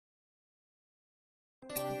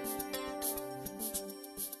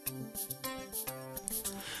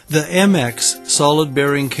The MX solid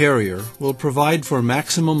bearing carrier will provide for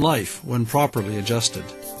maximum life when properly adjusted.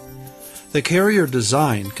 The carrier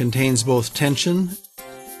design contains both tension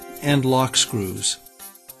and lock screws.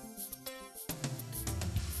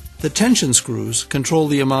 The tension screws control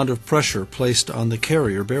the amount of pressure placed on the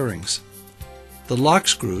carrier bearings. The lock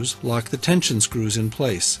screws lock the tension screws in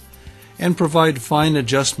place and provide fine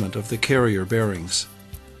adjustment of the carrier bearings.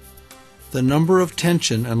 The number of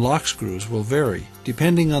tension and lock screws will vary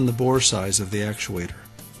depending on the bore size of the actuator.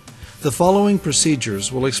 The following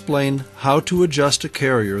procedures will explain how to adjust a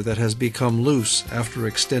carrier that has become loose after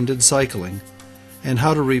extended cycling and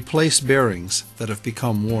how to replace bearings that have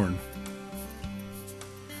become worn.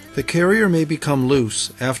 The carrier may become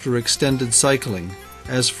loose after extended cycling,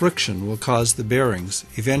 as friction will cause the bearings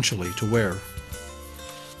eventually to wear.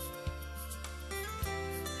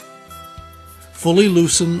 Fully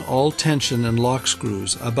loosen all tension and lock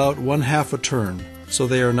screws about 1/2 a turn so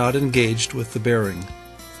they are not engaged with the bearing.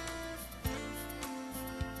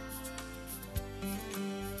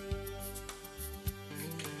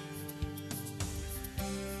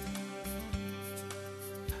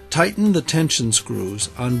 Tighten the tension screws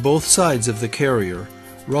on both sides of the carrier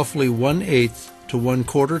roughly 1/8 to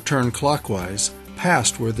 1/4 turn clockwise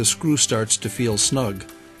past where the screw starts to feel snug.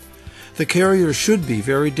 The carrier should be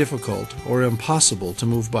very difficult or impossible to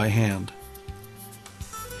move by hand.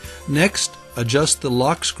 Next, adjust the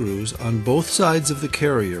lock screws on both sides of the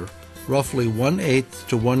carrier roughly 1/8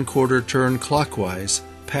 to 1/4 turn clockwise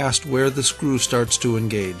past where the screw starts to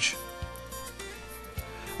engage.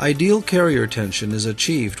 Ideal carrier tension is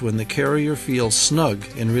achieved when the carrier feels snug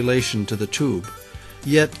in relation to the tube,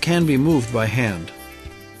 yet can be moved by hand.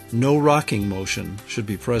 No rocking motion should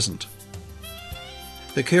be present.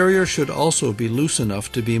 The carrier should also be loose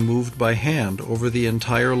enough to be moved by hand over the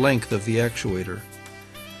entire length of the actuator.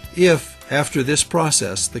 If, after this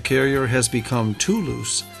process, the carrier has become too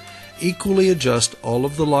loose, equally adjust all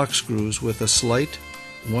of the lock screws with a slight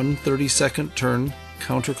 1/32 turn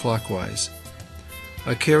counterclockwise.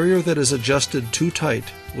 A carrier that is adjusted too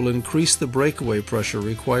tight will increase the breakaway pressure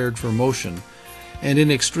required for motion, and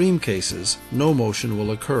in extreme cases, no motion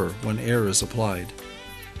will occur when air is applied.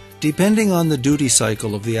 Depending on the duty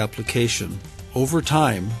cycle of the application, over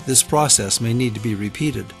time this process may need to be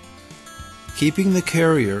repeated. Keeping the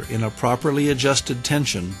carrier in a properly adjusted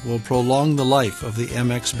tension will prolong the life of the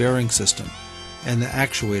MX bearing system and the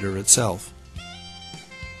actuator itself.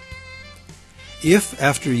 If,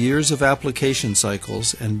 after years of application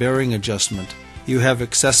cycles and bearing adjustment, you have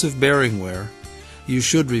excessive bearing wear, you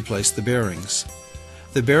should replace the bearings.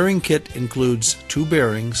 The bearing kit includes 2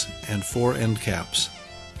 bearings and 4 end caps.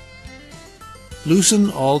 Loosen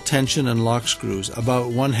all tension and lock screws about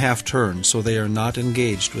 1/2 turn so they are not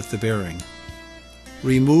engaged with the bearing.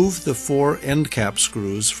 Remove the 4 end cap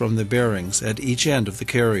screws from the bearings at each end of the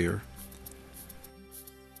carrier.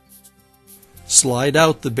 Slide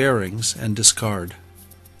out the bearings and discard.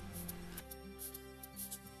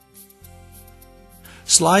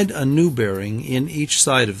 Slide a new bearing in each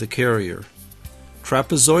side of the carrier.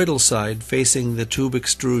 Trapezoidal side facing the tube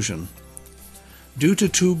extrusion. Due to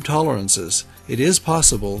tube tolerances, it is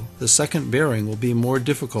possible the second bearing will be more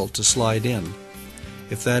difficult to slide in.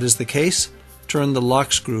 If that is the case, turn the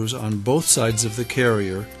lock screws on both sides of the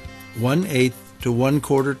carrier 1/8 to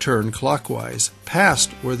 1/4 turn clockwise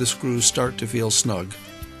past where the screws start to feel snug.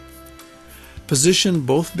 Position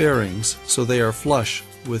both bearings so they are flush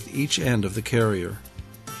with each end of the carrier.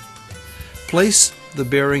 Place the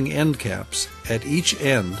bearing end caps at each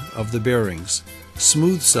end of the bearings,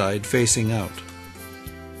 smooth side facing out,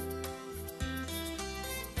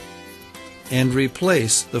 and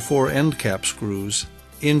replace the 4 end cap screws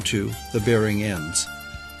into the bearing ends.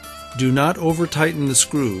 Do not over-tighten the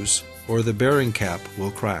screws or the bearing cap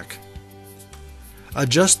will crack.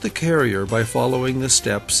 Adjust the carrier by following the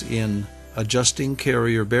steps in Adjusting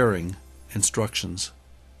Carrier Bearing instructions.